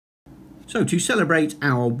So to celebrate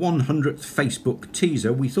our 100th Facebook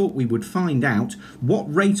teaser, we thought we would find out what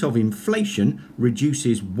rate of inflation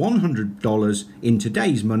reduces $100 in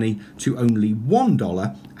today's money to only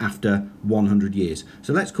 $1 after 100 years.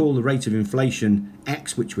 So let's call the rate of inflation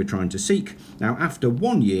X, which we're trying to seek. Now, after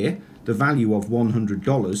 1 year, the value of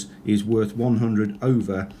 $100 is worth 100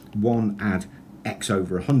 over 1 add X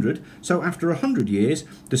over 100. So after 100 years,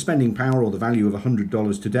 the spending power or the value of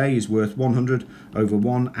 $100 today is worth 100 over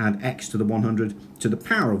 1 add X to the 100 to the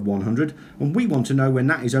power of 100. And we want to know when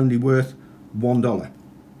that is only worth $1.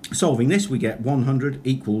 Solving this, we get 100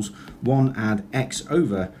 equals 1 add X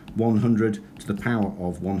over 100 to the power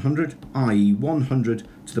of 100, i.e. 100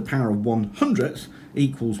 to the power of 100th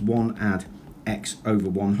equals 1 add X over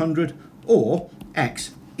 100, or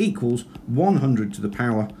X equals 100 to the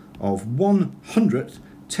power of 100th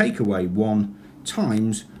take away 1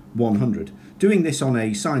 times 100. Doing this on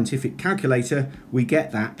a scientific calculator, we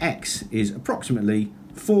get that X is approximately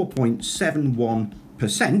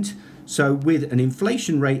 4.71%. So with an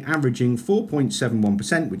inflation rate averaging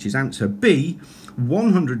 4.71%, which is answer B,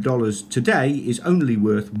 $100 today is only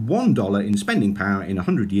worth $1 in spending power in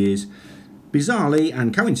 100 years. Bizarrely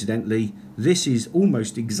and coincidentally, this is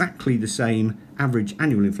almost exactly the same average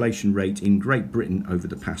annual inflation rate in Great Britain over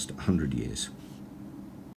the past 100 years.